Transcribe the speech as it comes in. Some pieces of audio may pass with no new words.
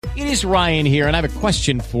It is Ryan here, and I have a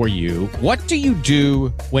question for you. What do you do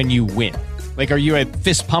when you win? Like, are you a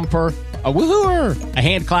fist pumper, a woohooer, a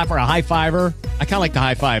hand clapper, a high fiver? I kind of like the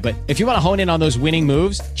high five, but if you want to hone in on those winning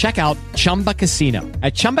moves, check out Chumba Casino.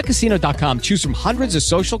 At ChumbaCasino.com, choose from hundreds of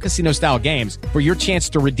social casino-style games for your chance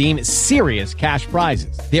to redeem serious cash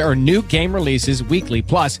prizes. There are new game releases weekly,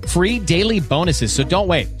 plus free daily bonuses, so don't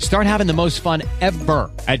wait. Start having the most fun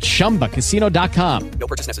ever at ChumbaCasino.com. No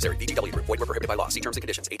purchase necessary. VGW Group. Void where prohibited by law. See terms and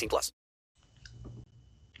conditions. 18+.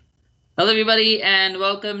 Hello, everybody, and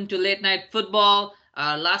welcome to Late Night Football.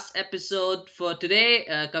 Our last episode for today,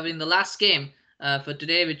 covering the last game for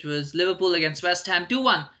today, which was Liverpool against West Ham,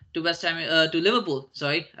 2-1 to Liverpool.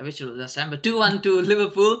 Sorry, I wish it was West Ham, but 2-1 to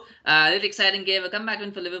Liverpool. Really exciting game, a comeback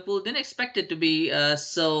win for Liverpool. Didn't expect it to be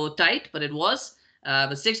so tight, but it was.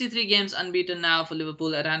 But 63 games unbeaten now for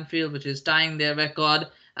Liverpool at Anfield, which is tying their record.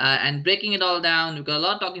 And breaking it all down, we've got a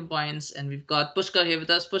lot of talking points, and we've got Pushkar here with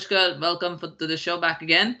us. Pushkar, welcome to the show back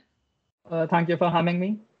again. Thank you for having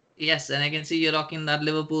me. Yes, and I can see you're rocking that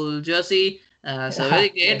Liverpool jersey. So very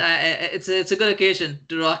great. It's a good occasion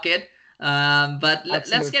to rock it. But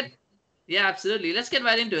let's get absolutely. Let's get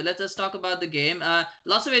right into it. Let's talk about the game.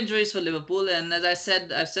 Lots of injuries for Liverpool, and as I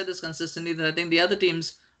said, I've said this consistently that I think the other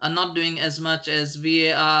teams are not doing as much as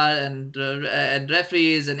VAR and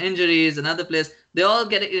referees and injuries and other players. They all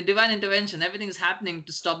get a divine intervention. Everything's happening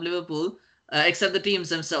to stop Liverpool. Except the teams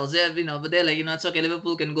themselves, but they're like, it's okay.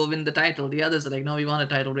 Liverpool can go win the title. The others are like, no, we want a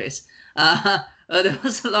title race. There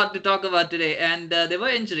was a lot to talk about today, and there were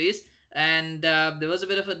injuries, and there was a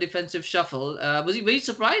bit of a defensive shuffle. Were you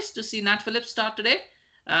surprised to see Nat Phillips start today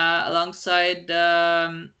alongside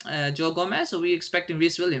Joe Gomez, or were you expecting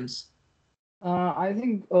Reece Williams? I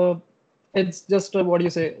think it's just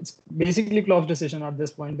it's basically Klopp's decision at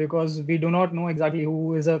this point, because we do not know exactly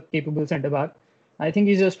who is a capable centre back. I think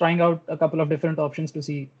he's just trying out a couple of different options to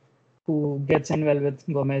see who gets in well with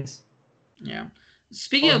Gomez. Yeah.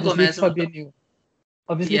 Speaking of Gomez, Fabinho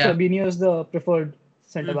is the preferred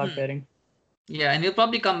centre-back pairing. Yeah, and he'll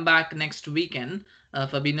probably come back next weekend.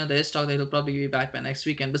 Fabinho, there is talk that he'll probably be back by next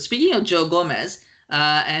weekend. But speaking of Joe Gomez,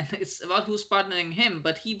 and it's about who's partnering him,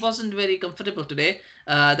 but he wasn't very comfortable today.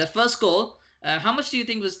 The first goal, how much do you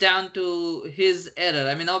think was down to his error?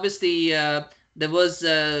 I mean, obviously... there was,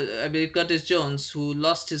 I believe, Curtis Jones who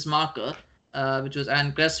lost his marker, which was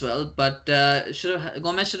Aaron Cresswell. But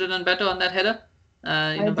Gomez should have done better on that header.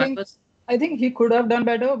 I think he could have done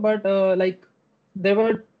better, but there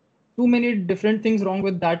were too many different things wrong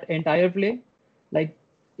with that entire play.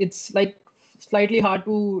 It's slightly hard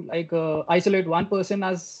to isolate one person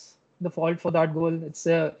as the fault for that goal. It's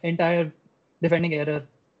the entire defending error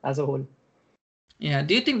as a whole. Yeah.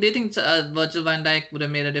 Do you think Virgil van Dijk would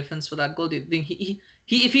have made a difference for that goal? Do you think he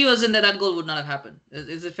if he was in there, that goal would not have happened?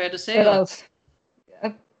 Is it fair to say?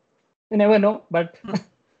 You never know, but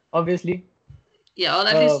obviously. Yeah, or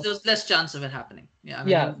at least there was less chance of it happening.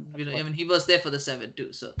 Yeah. I mean, he was there for the 7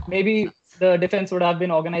 too. So maybe the defense would have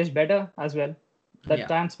been organized better as well. The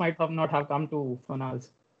chance might not have come to Fornals.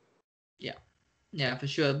 Yeah, for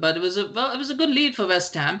sure. But it was a good lead for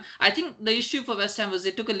West Ham. I think the issue for West Ham was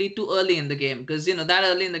they took a lead too early in the game, because that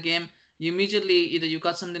early in the game you immediately either you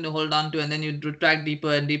got something to hold on to, and then you retract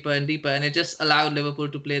deeper and deeper and deeper, and it just allowed Liverpool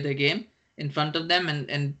to play their game in front of them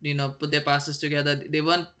and put their passes together. They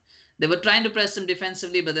were trying to press them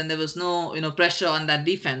defensively, but then there was no pressure on that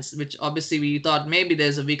defense, which obviously we thought maybe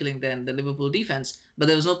there's a weak link there in the Liverpool defense, but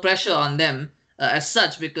there was no pressure on them. As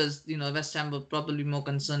such, because West Ham were probably more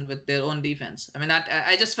concerned with their own defense. I mean,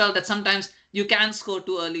 I just felt that sometimes you can score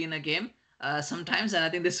too early in a game, sometimes, and I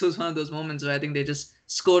think this was one of those moments where I think they just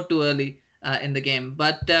scored too early in the game.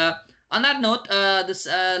 But on that note,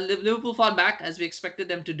 Liverpool fought back as we expected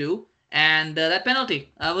them to do, and that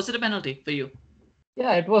penalty, was it a penalty for you?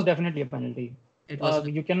 Yeah, it was definitely a penalty. It was.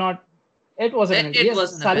 It was a penalty. It yes,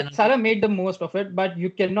 wasn't a penalty. Salah made the most of it, but you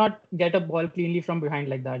cannot get a ball cleanly from behind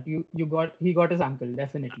like that. He got his ankle,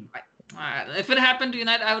 definitely. If it happened to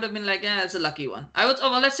United, I would have been like, yeah, it's a lucky one.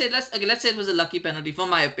 Let's say it was a lucky penalty, for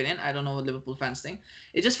my opinion. I don't know what Liverpool fans think.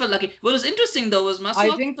 It just felt lucky. What was interesting though was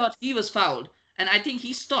Masuaku thought he was fouled, and I think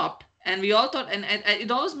he stopped, and we all thought, and it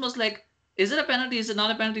always was like, is it a penalty? Is it not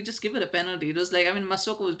a penalty? Just give it a penalty. It was like, I mean,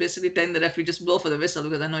 Masuaku was basically telling the referee, just blow for the whistle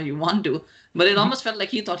because I know you want to, but it almost felt like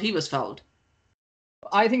he thought he was fouled.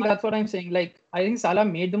 I think that's what I'm saying. I think Salah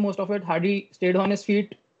made the most of it. Had he stayed on his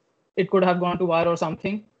feet, it could have gone to VAR or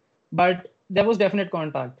something. But there was definite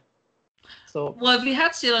contact. So, well, if he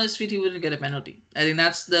had stayed on his feet, he wouldn't get a penalty. I think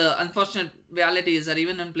that's the unfortunate reality, is that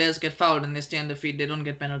even when players get fouled and they stay on their feet, they don't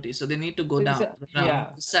get penalties. So they need to go down.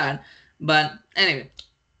 Yeah. It's sad. But anyway,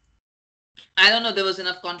 I don't know if there was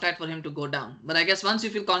enough contact for him to go down, but I guess once you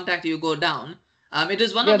feel contact, you go down. It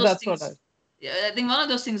is one Yeah, of those that's what I. things. Yeah, I think one of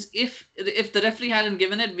those things. If the referee hadn't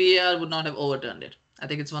given it, VAR would not have overturned it. I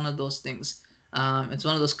think it's one of those things. It's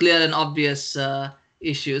one of those clear and obvious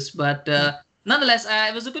issues, but nonetheless,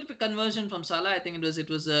 it was a good conversion from Salah. I think it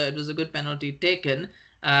was a good penalty taken.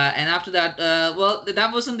 And after that, well,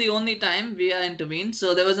 that wasn't the only time VAR intervened.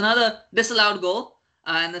 So there was another disallowed goal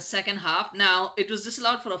in the second half. Now it was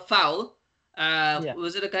disallowed for a foul. Yeah.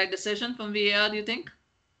 Was it a correct decision from VAR, do you think?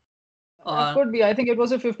 That Or could be. I think it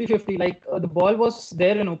was a 50-50. Like the ball was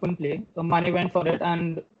there in open play. Mane went for it,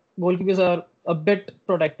 and goalkeepers are a bit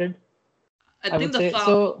protected, I I think would say.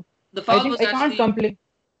 So the I foul think was I can't actually complain.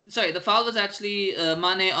 sorry, the foul was actually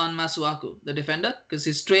Mane on Masuaku, the defender, because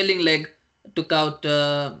his trailing leg took out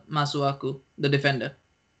Masuaku, the defender.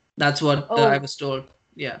 That's what I Oh, was told.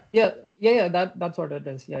 Yeah. yeah. That's what it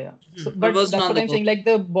is. Yeah. So, But it but wasn't that's on what the I'm saying. goal. Like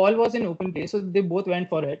the ball was in open play, so they both went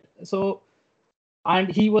for it. So and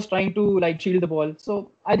he was trying to like shield the ball.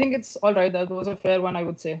 So I think it's all right. That was a fair one, I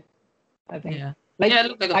would say. I think Yeah. Yeah, like it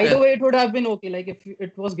looked like a either fair. way it would have been okay. Like if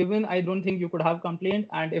it was given, I don't think you could have complained,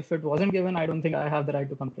 and if it wasn't given, I don't think I have the right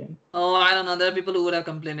to complain. Oh, I don't know. There are people who would have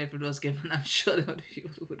complained if it was given. I'm sure there would be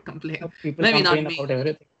people who would complain. People Maybe not complain me. about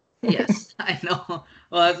everything. Yes, I know.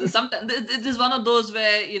 Well, sometimes it is one of those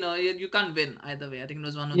where you can't win either way. I think it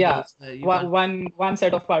was one of Yeah, those where you one can't. one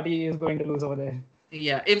set of party is going to lose over there.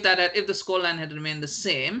 Yeah, if the scoreline had remained the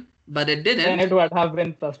same, but it Then didn't. it would have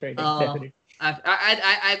been frustrating, Uh, definitely.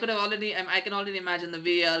 I could have already. I can already imagine the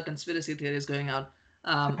VR conspiracy theories going out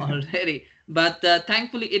already. But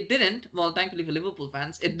thankfully, it didn't. Well, thankfully for Liverpool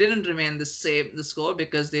fans, it didn't remain the score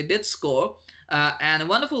because they did score. And a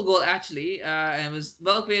wonderful goal actually. It was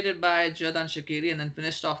well created by Jordan Shaqiri and then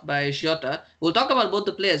finished off by Jota. We'll talk about both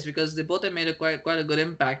the players because they both have made a quite a good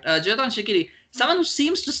impact. Jordan Shaqiri, someone who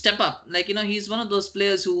seems to step up. Like he's one of those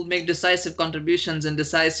players who will make decisive contributions in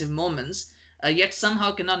decisive moments. Yet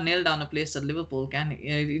somehow cannot nail down a place at Liverpool, can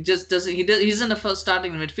he? He just doesn't. He's in the first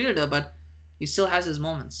starting midfielder, but he still has his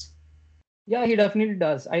moments. Yeah, he definitely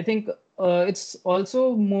does. I think it's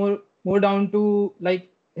also more down to like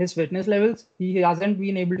his fitness levels. He hasn't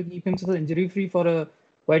been able to keep himself injury free for a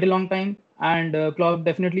quite a long time, and Klopp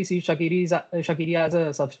definitely sees Shaqiri as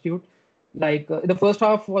a substitute. Like the first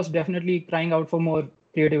half was definitely crying out for more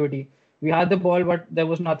creativity. We had the ball, but there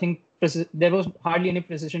was nothing. There was hardly any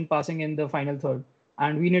precision passing in the final third,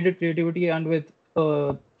 and we needed creativity. And with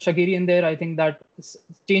Shaqiri in there, I think that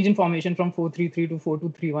change in formation from 4-3-3 to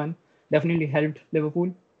 4-2-3-1 definitely helped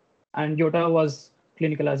Liverpool. And Jota was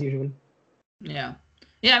clinical as usual. Yeah,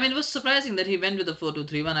 yeah. I mean, it was surprising that he went with the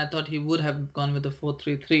 4-2-3-1. I thought he would have gone with the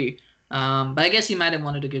 4-3-3. But I guess he might have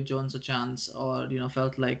wanted to give Jones a chance, or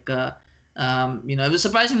felt like it was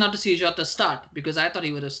surprising not to see Jota start because I thought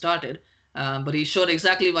he would have started. But he showed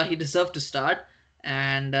exactly why he deserved to start,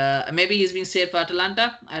 and maybe he's been saved for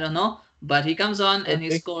Atalanta. I don't know, but he comes on and Could he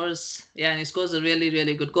be. scores. Yeah, and he scores a really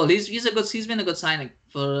really good goal. He's been a good signing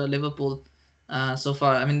for Liverpool so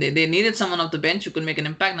far. I mean, they needed someone off the bench who could make an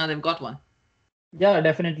impact. Now they've got one. Yeah,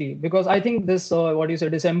 definitely. Because I think this, what you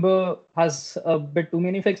said, December has a bit too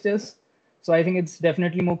many fixtures. So I think it's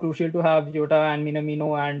definitely more crucial to have Jota and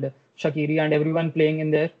Minamino and Shaqiri and everyone playing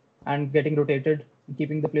in there and getting rotated,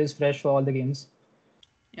 keeping the players fresh for all the games.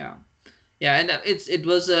 Yeah, yeah, and it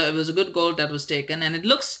was a good goal that was taken, and it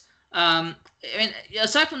looks. I mean,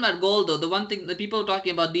 aside from that goal, though, the one thing that people were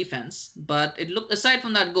talking about defense, but it looked aside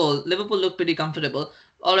from that goal, Liverpool looked pretty comfortable.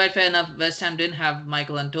 All right, fair enough. West Ham didn't have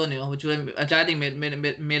Michael Antonio, which I think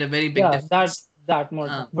made a very big Yeah, that difference. that more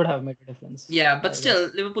Uh, would have made a difference, yeah, but I still,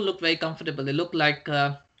 guess. Liverpool looked very comfortable. It looked like,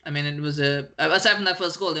 I mean, it was aside from that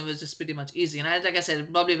first goal, it was just pretty much easy. And like I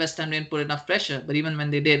said, probably West Ham didn't put enough pressure, but even when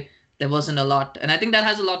they did, there wasn't a lot. And I think that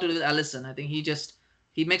has a lot to do with Allison. I think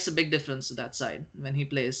he makes a big difference to that side when he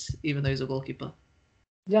plays, even though he's a goalkeeper.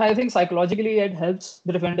 Yeah, I think psychologically it helps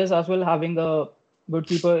the defenders as well having a good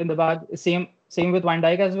keeper in the back. Same with Van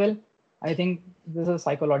Dijk as well. I think there's a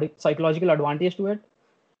psychological advantage to it.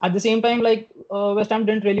 At the same time, like West Ham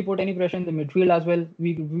didn't really put any pressure in the midfield as well.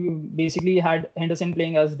 We basically had Henderson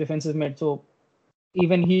playing as defensive mid, so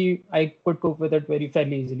even I could cope with it very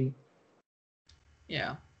fairly easily.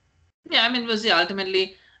 Yeah. Yeah, I mean,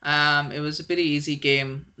 ultimately, it was a pretty easy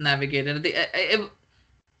game navigated.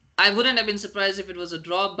 I wouldn't have been surprised if it was a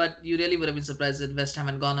draw, but you really would have been surprised if West Ham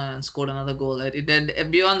had gone on and scored another goal. It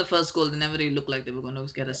did beyond the first goal. They never really looked like they were going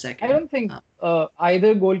to get a I second. don't think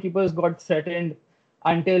either goalkeepers got threatened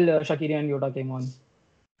until Shaqiri and Jota came on.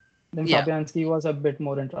 Then Yeah, Fabianski was a bit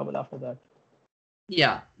more in trouble after that.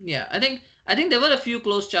 Yeah, yeah. I think there were a few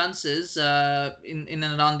close chances in and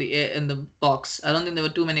around in the box. I don't think there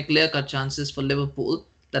were too many clear-cut chances for Liverpool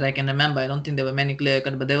that I can remember. I don't think there were many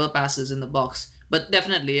clear-cut, but there were passes in the box. But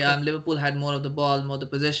definitely, Liverpool had more of the ball, more the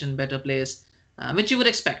possession, better plays, which you would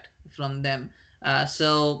expect from them.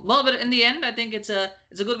 Well, but in the end, I think it's a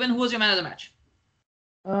good win. Who was your man of the match?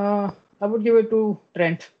 I would give it to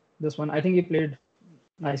Trent. This one, I think he played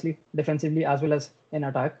nicely defensively as well as in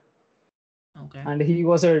attack, Okay. and he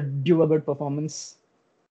was a due a good performance.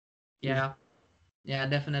 Yeah. Yeah,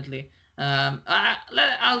 definitely.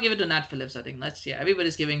 I'll give it to Nat Phillips. I think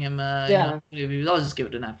everybody's giving him. Yeah, Reviews. I'll just give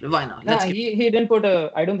it to Nat Phillips. Why not? yeah, Let's give. he didn't put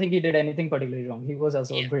a. I don't think he did anything particularly wrong. He was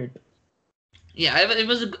also Yeah, great. yeah. It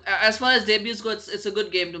was as far as debuts go. It's a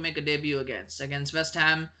good game to make a debut against West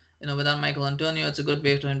Ham. Without Michael Antonio, it's a good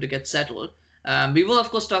way for him to get settled. We will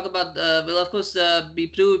of course talk about. We'll of course be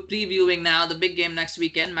previewing now the big game next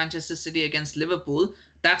weekend, Manchester City against Liverpool.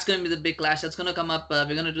 That's going to be the big clash. That's going to come up. We're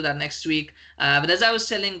going to do that next week. But as I was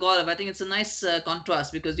telling Gaurav, I think it's a nice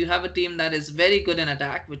contrast because you have a team that is very good in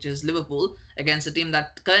attack, which is Liverpool, against a team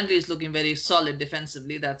that currently is looking very solid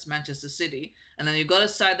defensively. That's Manchester City. And then you've got a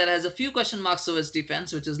side that has a few question marks over its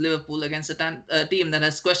defense, which is Liverpool, against a team that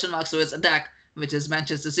has question marks over its attack, which is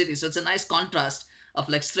Manchester City. So it's a nice contrast of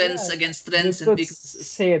like strengths Yeah, against you strengths and could weaknesses.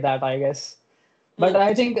 say that, I guess. But Oh,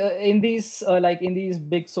 I think in these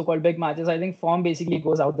big so-called big matches, I think form basically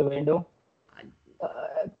goes out the window I,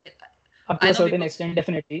 uh, up to I a know certain people. extent,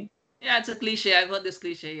 definitely. Yeah, it's a cliche. I've heard this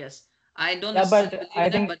cliche. Yes, I don't Yeah, necessarily but believe I in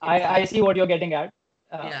it, think but it's I see what you're getting at.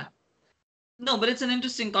 Uh, yeah. No, but it's an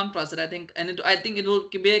interesting contrast that I think, and I think it will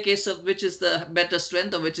be a case of which is the better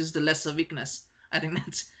strength or which is the lesser weakness. I think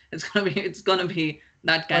it's gonna be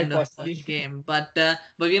that quite kind of possibly. game. But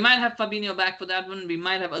we might have Fabinho back for that one. We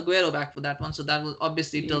might have Aguero back for that one. So that will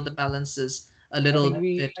obviously tilt the balances a I little think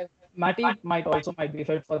we bit. Matty might be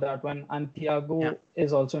fit for that one, and Yeah. Thiago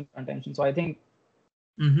is also in contention. So I think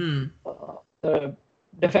Mm-hmm. the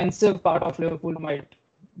defensive part of Liverpool might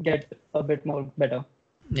get a bit more better.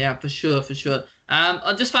 Yeah, for sure, for sure.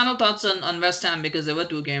 Just final thoughts on West Ham because there were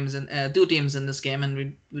two teams in this game, and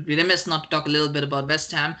we'd be remiss not to talk a little bit about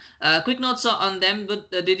West Ham. Quick notes on them. But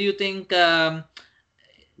did you think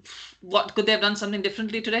what could they have done something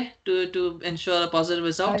differently today to ensure a positive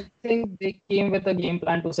result? I think they came with a game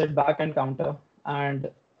plan to sit back and counter. And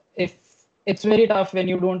if it's very tough when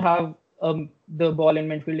you don't have the ball in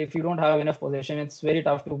midfield, if you don't have enough possession, it's very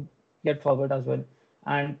tough to get forward as well.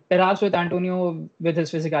 And perhaps with Antonio, with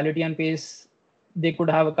his physicality and pace, they could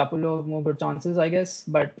have a couple of more good chances, I guess.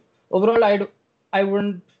 But overall, I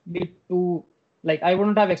wouldn't be too I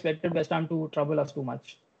wouldn't have expected West Ham to trouble us too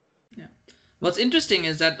much. Yeah. What's interesting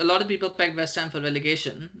is that a lot of people pegged West Ham for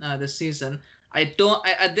relegation this season. I don't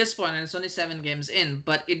at this point, and it's only 7 games in,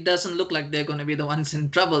 but it doesn't look like they're going to be the ones in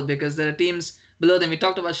trouble because there are teams below them. We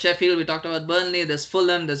talked about Sheffield, we talked about Burnley, there's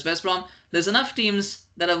Fulham, there's West Brom. There's enough teams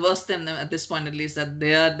that are worse than them at this point, at least, that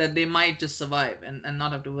they might just survive and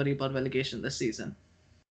not have to worry about relegation this season.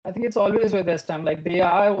 I think it's always with West Ham. Like they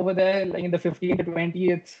are over there, like in the 15 to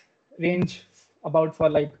 20th range, about for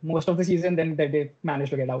like most of the season. Then they manage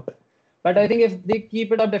to get out. But I think if they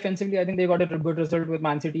keep it up defensively, I think they got a good result with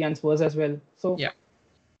Man City and Spurs as well. So Yeah,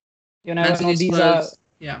 you Man never know. City, Spurs.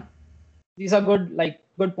 Yeah, These are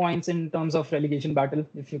good points in terms of relegation battle,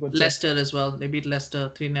 if you could say. Leicester as well. They beat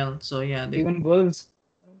Leicester 3-0. So yeah, they Even Wolves.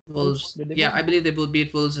 Wolves. Did they Yeah, beat I them? believe they both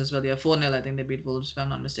beat Wolves as well. Yeah, 4-0. I think they beat Wolves if I'm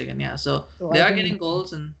not mistaken. Yeah, so So they I are getting think,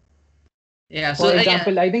 goals and yeah. So for yeah,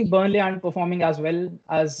 example, I think Burnley aren't performing as well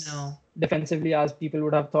as no, defensively as people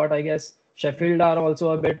would have thought. I guess Sheffield are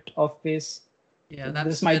also a bit off pace. yeah, This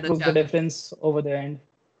that's where might the prove the challenge. difference over the end.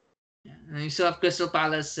 Yeah. And you still have Crystal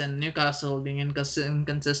Palace and Newcastle being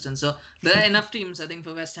inconsistent. So there are enough teams, I think,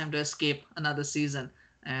 for West Ham to escape another season.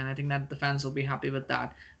 And I think that the fans will be happy with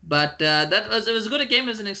that. But it was a good game. It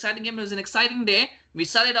was an exciting game. It was an exciting day. We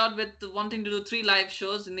started out with wanting to do 3 live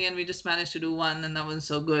shows. In the end, we just managed to do 1, and that was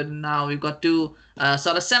so good. And now we've got 2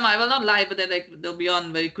 sort of well, not live, but they'll be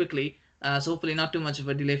on very quickly. So hopefully not too much of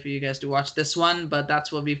a delay for you guys to watch this one, but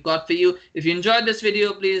that's what we've got for you. If you enjoyed this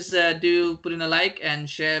video, please do put in a like and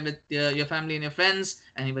share with your family and your friends,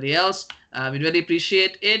 anybody else. We'd really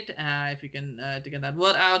appreciate it if you can to get that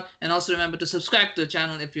word out. And also remember to subscribe to the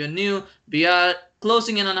channel if you're new. We are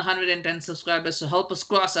closing in on 110 subscribers, so help us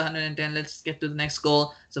cross 110. Let's get to the next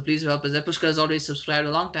goal. So please help us. Pushkar has already subscribed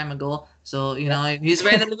a long time ago, so he's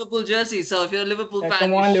wearing the Liverpool jersey. So if you're a Liverpool fan,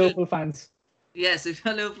 Come you on, should. Liverpool fans. Yes, if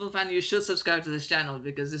you're a Liverpool fan, you should subscribe to this channel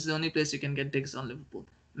because this is the only place you can get digs on Liverpool.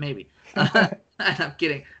 maybe. I'm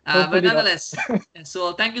kidding. But nonetheless,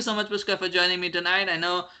 so thank you so much, Pushkar, for joining me tonight. I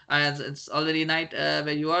know it's already night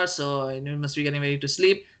where you are, so you must be getting ready to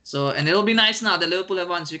sleep. So, and it'll be nice now that Liverpool have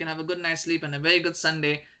won, so you can have a good night's sleep and a very good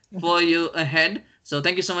Sunday for you ahead. So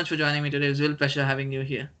thank you so much for joining me today. It was a real pleasure having you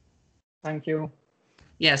here. Thank you.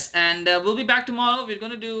 Yes, and we'll be back tomorrow. We're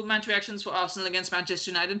going to do match reactions for Arsenal against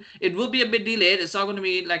Manchester United. It will be a bit delayed. It's not going to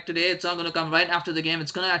be like today. It's not going to come right after the game.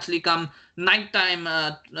 It's going to actually come nighttime,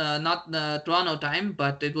 not Toronto time,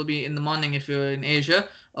 but it will be in the morning if you're in Asia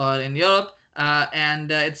or in Europe.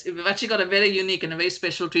 We've actually got a very unique and a very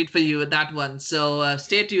special treat for you with that one. So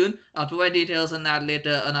stay tuned. I'll provide details on that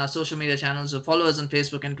later on our social media channels. So follow us on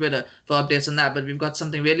Facebook and Twitter for updates on that. But we've got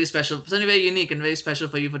something really special, something very unique and very special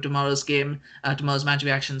for you for tomorrow's game, tomorrow's match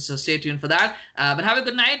reaction. So stay tuned for that. But have a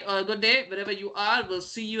good night or a good day wherever you are. We'll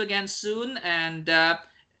see you again soon. And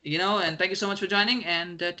and thank you so much for joining.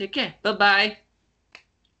 And take care. Bye-bye.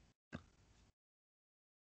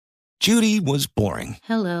 Judy was boring.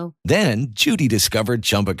 Hello. Then Judy discovered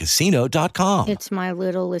ChumbaCasino.com. It's my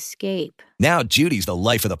little escape. Now Judy's the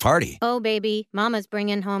life of the party. Oh, baby, mama's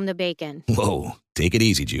bringing home the bacon. Whoa, take it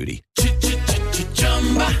easy, Judy.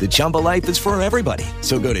 The Chumba life is for everybody.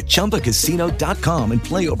 So go to ChumbaCasino.com and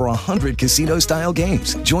play over 100 casino-style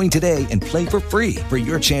games. Join today and play for free for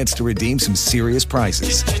your chance to redeem some serious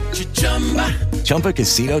prizes.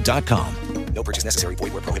 ChumbaCasino.com. No purchase necessary.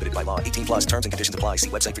 Void where prohibited by law. 18+ terms and conditions apply. See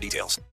website for details.